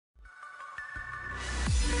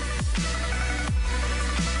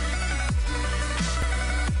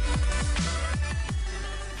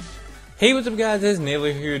Hey, what's up guys, it's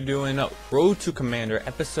Navelow here doing Road to Commander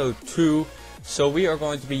episode 2. So we are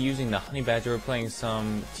going to be using the Honey Badger. We're playing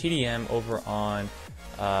some TDM over on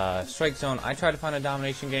Strikezone. I tried to find a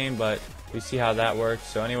domination game, but we see how that works.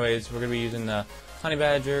 So anyways, we're going to be using the Honey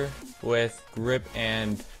Badger with grip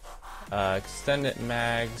and extended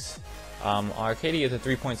mags. Our KD is a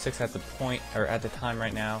 3.6 at the point, or at the time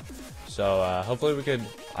right now. So hopefully we could,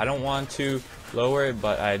 I don't want to lower it,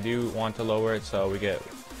 but I do want to lower it so we get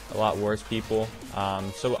a lot worse people.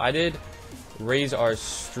 So I did raise our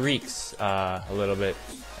streaks a little bit.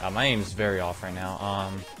 My aim is very off right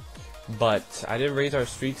now. But I did raise our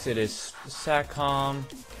streaks. It is Satcom.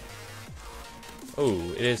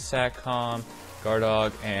 Oh, it is Satcom,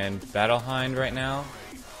 Guardog, and Battlehind right now.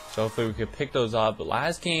 So hopefully we could pick those up. But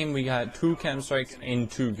last game we got 2 chem strikes in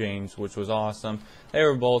 2 games, which was awesome. They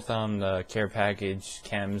were both the care package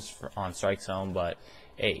chems on Strikezone, but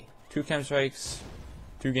hey, 2 chem strikes,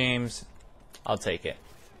 2 games, I'll take it.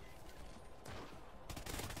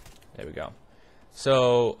 There we go.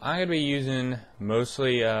 So I'm gonna be using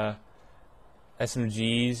mostly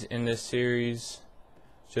SMGs in this series,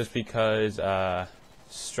 just because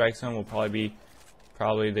Strikezone will probably be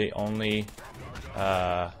the only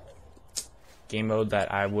game mode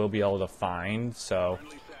that I will be able to find. So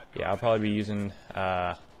yeah, I'll probably be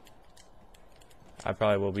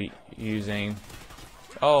using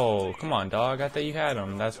oh, come on, dog. I thought you had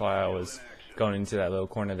him. That's why I was going into that little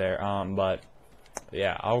corner there. But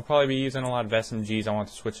yeah, I'll probably be using a lot of SMGs. I want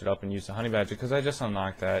to switch it up and use the Honey Badger because I just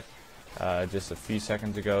unlocked that just a few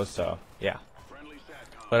seconds ago. So yeah.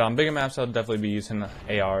 But on bigger maps, I'll definitely be using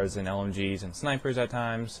ARs and LMGs and snipers at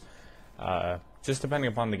times, just depending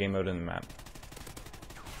upon the game mode in the map.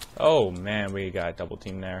 Oh man, we got double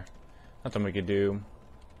team there. Nothing we could do.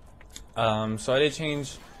 So I did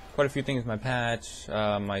change quite a few things in my patch,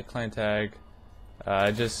 my clan tag.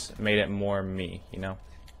 I just made it more me, you know.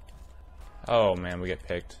 Oh man, we get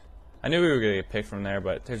picked. I knew we were gonna get picked from there,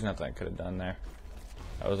 but there's nothing I could have done there.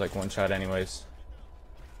 That was like one shot anyways.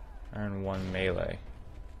 Earn 1 melee.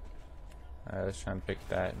 Let's try and pick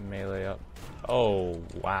that melee up. Oh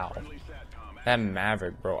wow, that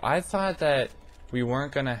Maverick, bro. I thought that we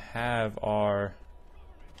weren't gonna have our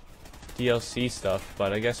DLC stuff,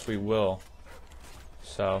 but I guess we will.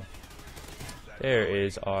 So there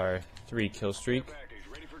is our 3 kill streak.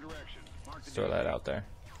 Let's throw that out there.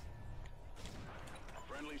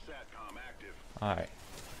 Alright.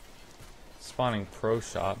 Spawning pro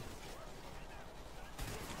shop.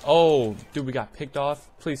 Oh, dude, we got picked off.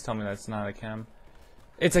 Please tell me that's not a chem.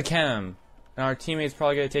 It's a chem. And our teammate's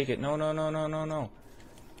probably gonna take it. No, no, no, no, no, no.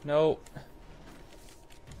 No.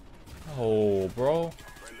 Oh, bro.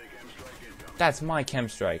 That's my chem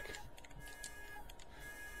strike.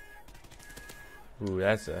 Ooh,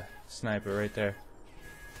 that's a sniper right there.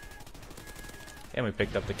 And we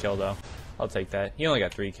picked up the kill though. I'll take that. He only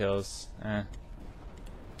got 3 kills. I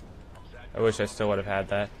wish I still would have had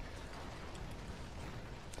that.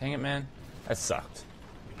 Dang it, man. That sucked.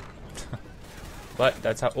 But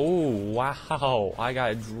that's how. Oh, wow. I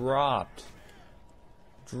got dropped.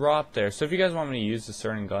 Dropped there. So if you guys want me to use a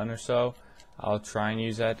certain gun or so, I'll try and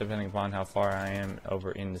use that depending upon how far I am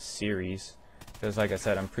over in the series. Because like I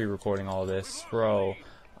said, I'm pre-recording all this. Bro,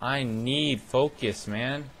 I need focus,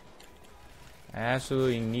 man. I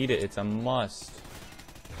absolutely need it. It's a must.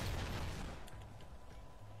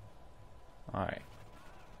 Alright.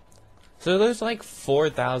 So there's like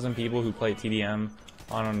 4,000 people who play TDM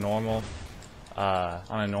on a normal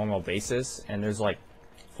basis, and there's like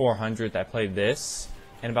 400 that play this,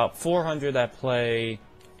 and about 400 that play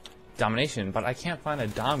domination. But I can't find a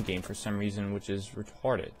dom game for some reason, which is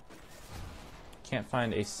retarded. Can't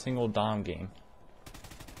find a single dom game.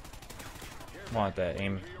 Want that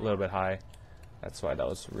aim a little bit high. That's why that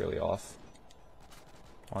was really off.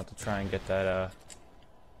 Want to try and get that.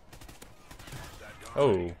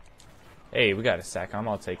 Oh. Hey, we got a Satcom.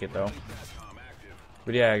 I'll take it though.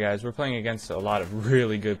 But yeah, guys, we're playing against a lot of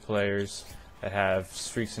really good players that have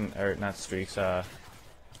streaks and, or not streaks,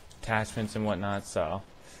 attachments and whatnot. So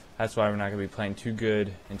that's why we're not gonna be playing too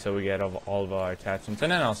good until we get all of our attachments,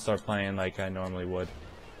 and then I'll start playing like I normally would.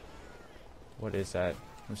 What is that?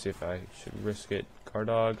 Let's see if I should risk it.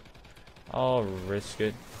 Guardog. I'll risk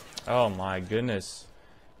it. Oh my goodness.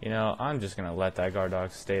 You know, I'm just gonna let that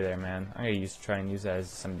Guardog stay there, man. I'm gonna try and use that as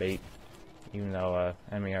some bait. Even though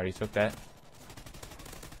enemy already took that.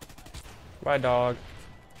 Bye, dog.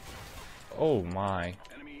 Oh my,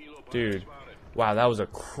 dude! Wow, that was a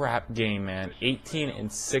crap game, man. 18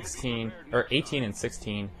 and 16, or 18 and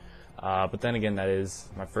 16. But then again, that is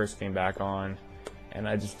my first game back on, and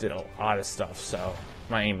I just did a lot of stuff. So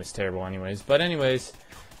my aim is terrible, anyways. But anyways,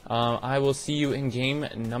 I will see you in game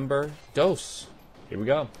number dos. Here we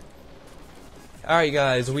go. Alright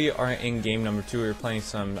guys, we are in game number 2. We're playing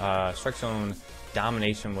some Strikezone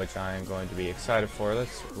domination, which I am going to be excited for.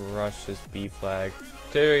 Let's rush this B flag.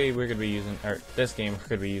 Today we're going to be using, or this game we're going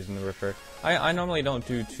to be using the Ripper. I normally don't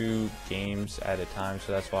do 2 games at a time,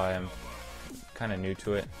 so that's why I'm kind of new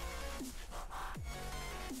to it.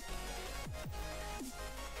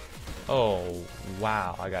 Oh,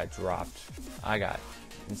 wow, I got dropped. I got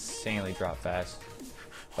insanely dropped fast.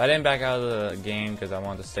 But I didn't back out of the game because I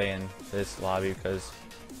wanted to stay in this lobby because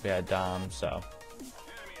we had Dom, so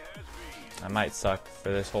I might suck for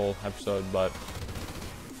this whole episode, but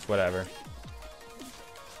it's whatever.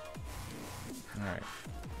 Alright.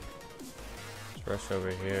 Let's rush over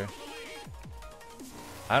here.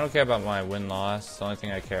 I don't care about my win-loss. The only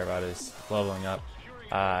thing I care about is leveling up.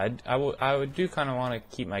 I would do kind of want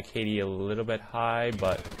to keep my KD a little bit high,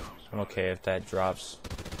 but I'm okay if that drops.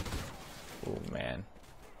 Oh man,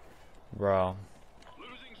 bro.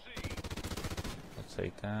 Let's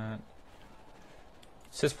take that.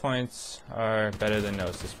 Assist points are better than no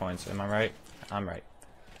assist points. Am I right? I'm right.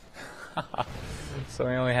 So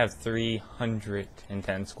we only have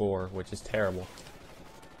 310 score, which is terrible.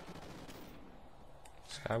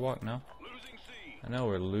 Skywalk, no? I know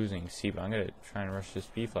we're losing C, but I'm gonna try and rush this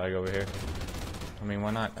B flag over here. I mean,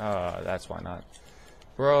 why not? That's why not.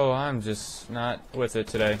 Bro, I'm just not with it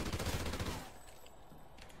today.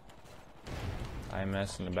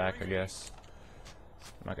 IMS in the back, I guess.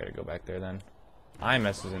 I'm not gonna go back there then.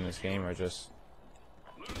 IMSs in this game are just...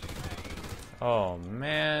 Oh,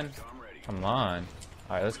 man. Come on.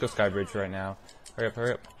 Alright, let's go Skybridge right now. Hurry up,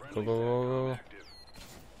 hurry up. Go, go, go, go.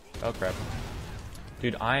 Oh, crap.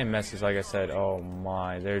 Dude, IMSs, like I said, oh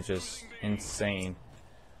my, they're just insane.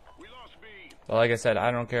 But like I said, I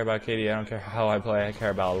don't care about KD, I don't care how I play, I care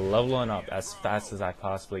about leveling up as fast as I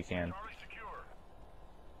possibly can.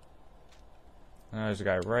 And there's a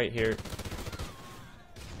guy right here.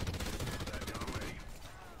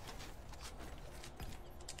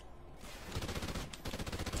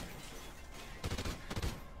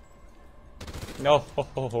 No,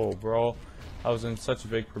 bro. I was in such a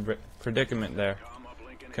big predicament there.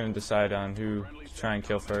 Couldn't decide on who to try and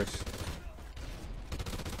kill first.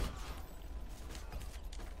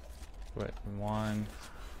 Wait, one.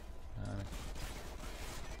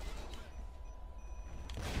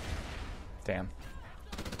 Damn.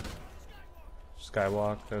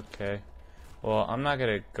 Skywalk, okay. Well, I'm not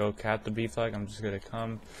gonna go cap the B flag, I'm just gonna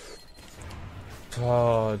come.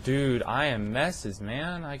 Oh, dude, I am messes,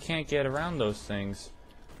 man. I can't get around those things.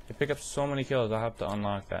 They pick up so many kills, I'll have to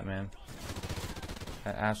unlock that, man.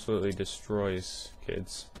 That absolutely destroys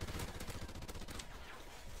kids.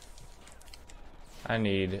 I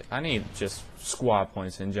need just squad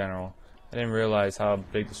points in general. I didn't realize how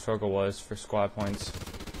big the struggle was for squad points.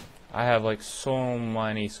 I have like so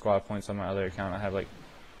many squad points on my other account. I have like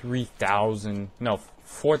 3,000, no,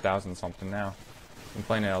 4,000 something now. I'm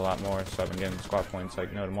playing it a lot more, so I've been getting squad points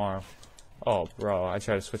like no tomorrow. Oh, bro, I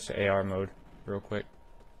tried to switch to AR mode real quick.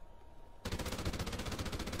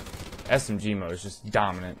 SMG mode is just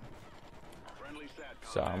dominant.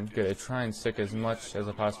 So I'm gonna try and stick as much as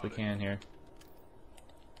I possibly can here.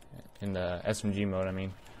 In the SMG mode, I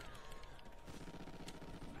mean.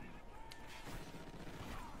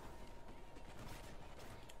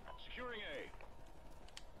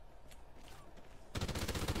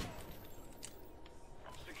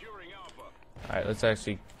 Alright, let's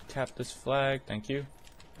actually tap this flag, thank you.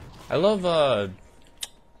 I love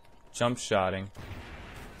jump shotting.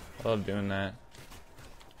 I love doing that.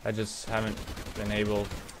 I just haven't been able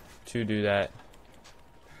to do that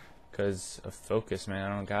because of focus, man.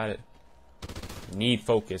 I don't got it. Need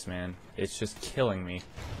focus, man. It's just killing me.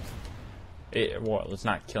 Well, it's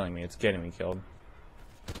not killing me. It's getting me killed.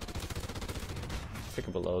 Pick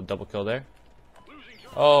up a little double kill there.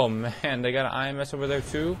 Oh man, they got an IMS over there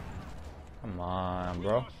too. Come on,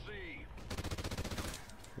 bro.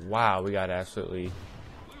 Wow, we got absolutely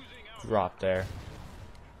dropped there.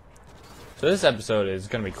 So this episode is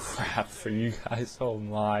gonna be crap for you guys. Oh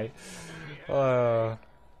my.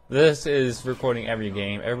 This is recording every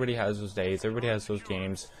game. Everybody has those days. Everybody has those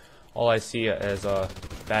games. All I see as a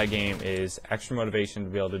bad game is extra motivation to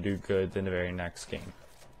be able to do good in the very next game.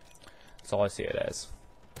 That's all I see it as.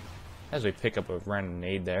 As we pick up a random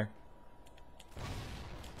nade there.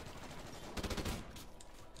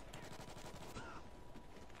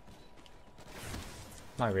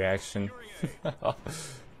 My reaction.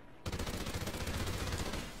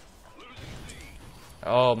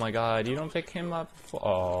 Oh my god, you don't pick him up?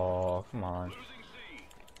 Oh, come on.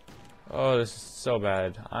 Oh, this is so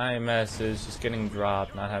bad. IMS is just getting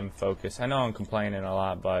dropped, not having focus. I know I'm complaining a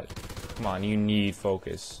lot, but come on, you need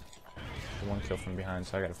focus. One kill from behind,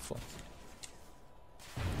 so I gotta flip.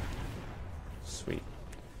 Sweet.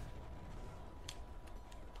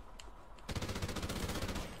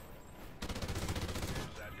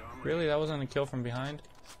 Really? That wasn't a kill from behind?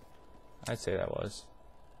 I'd say that was.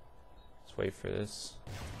 Let's wait for this.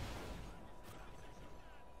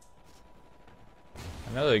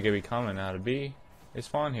 I know they're gonna be coming out of B. They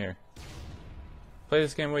spawn here. Play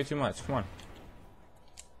this game way too much. Come on.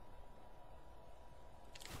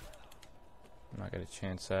 I'm not gonna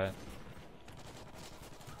chance that.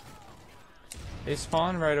 They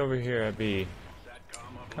spawn right over here at B.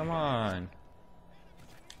 Come on.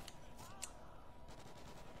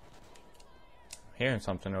 I'm hearing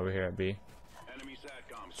something over here at B.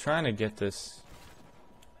 Trying to get this.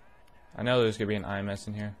 I know there's gonna be an IMS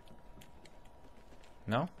in here.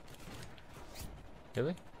 No?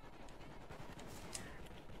 Really?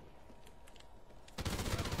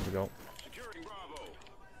 Here we go.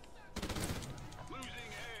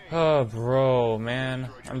 Oh, bro, man.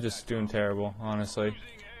 I'm just doing terrible, honestly.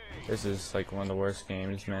 This is like one of the worst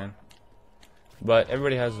games, man. But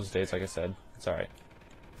everybody has those days, like I said. It's alright.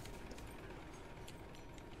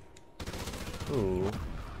 Ooh.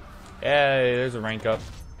 Hey, there's a rank up.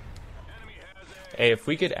 Hey, if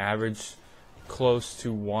we could average close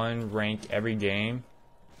to 1 rank every game,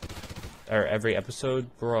 or every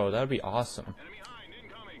episode, bro, that would be awesome.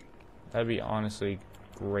 That'd be honestly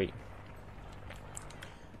great.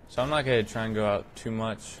 So I'm not going to try and go out too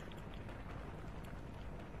much.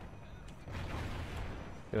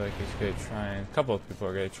 I feel like he's going to try and... A couple of people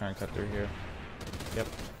are going to try and cut through here. Yep.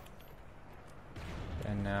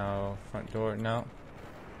 And now, front door. No.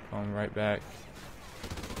 Going right back.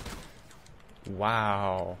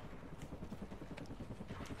 Wow.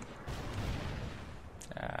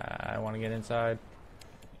 I want to get inside.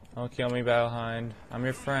 Don't kill me, Battle Hind. I'm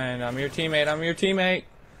your friend. I'm your teammate. I'm your teammate.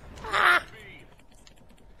 Ah!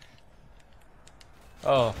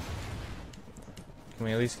 Oh. Can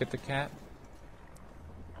we at least get the cat?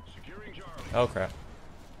 Oh crap.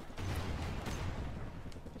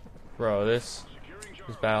 Bro, this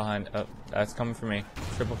Battle Hind. Oh, that's coming for me.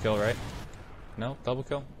 Triple kill, right? No? Double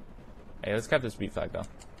kill? Hey, let's cap this beat flag though.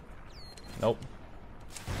 Nope.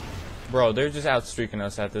 Bro, they're just outstreaking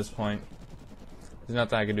us at this point. There's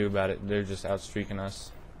nothing I can do about it. They're just outstreaking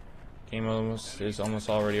us. Game is almost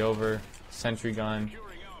already over. Sentry gun.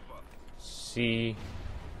 C.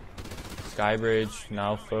 Skybridge.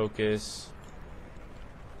 Now focus.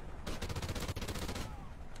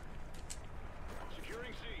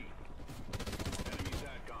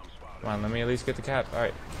 Come on, let me at least get the cap.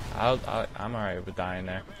 Alright. I'm alright with dying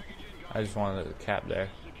there. I just wanted the cap there.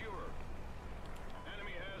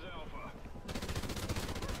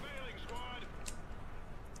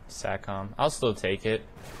 SATCOM. I'll still take it.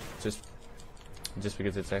 Just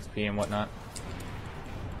because it's XP and whatnot.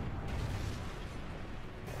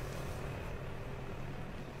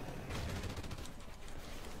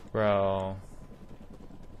 Bro.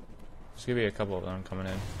 There's gonna be a couple of them coming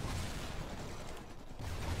in.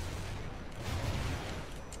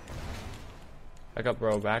 Back up,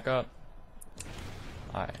 bro. Back up.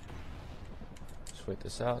 Alright. Just wait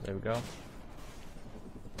this out. There we go.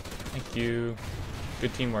 Thank you.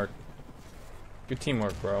 Good teamwork. Good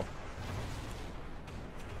teamwork, bro.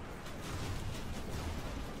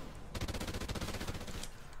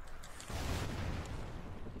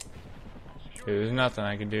 Dude, there's nothing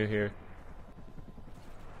I can do here.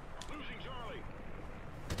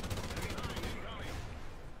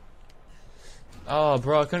 Oh,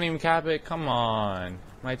 bro, I couldn't even cap it. Come on.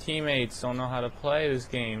 My teammates don't know how to play this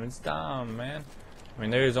game. It's dumb, man. I mean,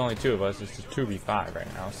 there's only 2 of us. It's just 2v5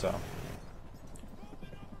 right now, so.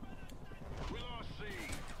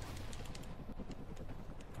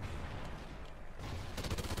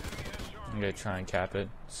 I'm gonna try and cap it.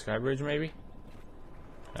 Skybridge, maybe?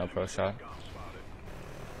 No, pro shot.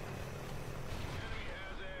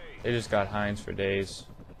 They just got Heinz for days.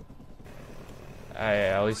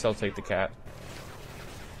 At least I'll take the cap.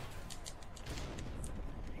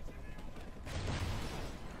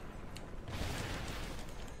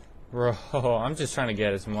 Bro, I'm just trying to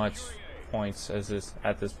get as much points as this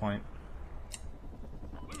at this point.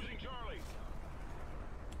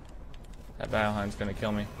 That Battle Hind's gonna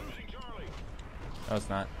kill me. No, it's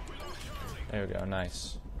not. There we go,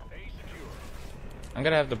 nice. I'm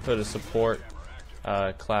gonna have to put a support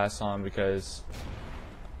class on because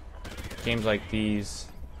games like these,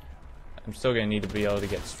 I'm still gonna need to be able to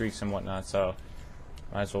get streaks and whatnot, so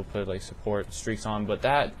might as well put like support streaks on. But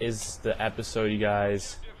that is the episode, you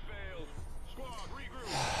guys.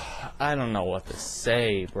 I don't know what to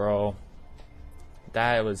say, bro.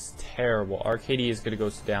 That was terrible. Our KD is going to go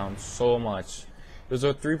down so much. It was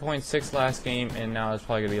a 3.6 last game, and now it's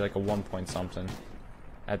probably going to be like a 1 point something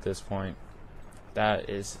at this point. That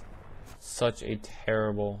is such a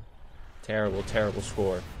terrible, terrible, terrible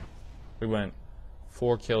score. We went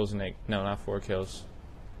 4 kills, no, not 4 kills.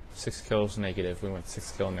 6 kills negative. We went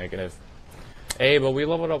 6 kill negative. Hey, but we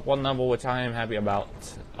leveled up 1 level, which I am happy about.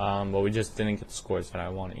 But we just didn't get the scores that I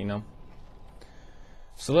wanted, you know?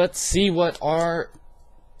 So let's see what our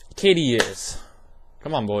KD is.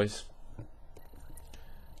 Come on, boys.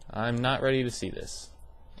 I'm not ready to see this.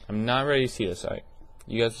 I'm not ready to see this. Alright.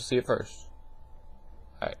 You guys will see it first.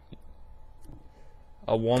 Alright.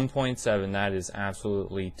 A 1.7. That is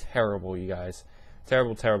absolutely terrible, you guys.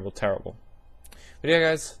 Terrible, terrible, terrible. But yeah,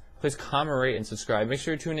 guys, please comment, rate, and subscribe. Make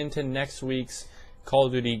sure to tune into next week's Call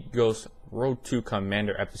of Duty Ghost Road to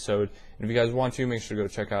Commander episode. And if you guys want to, make sure to go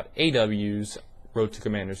check out AW's Road to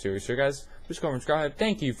Commander series. So, guys, please comment, subscribe.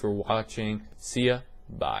 Thank you for watching. See ya.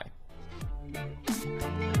 Bye.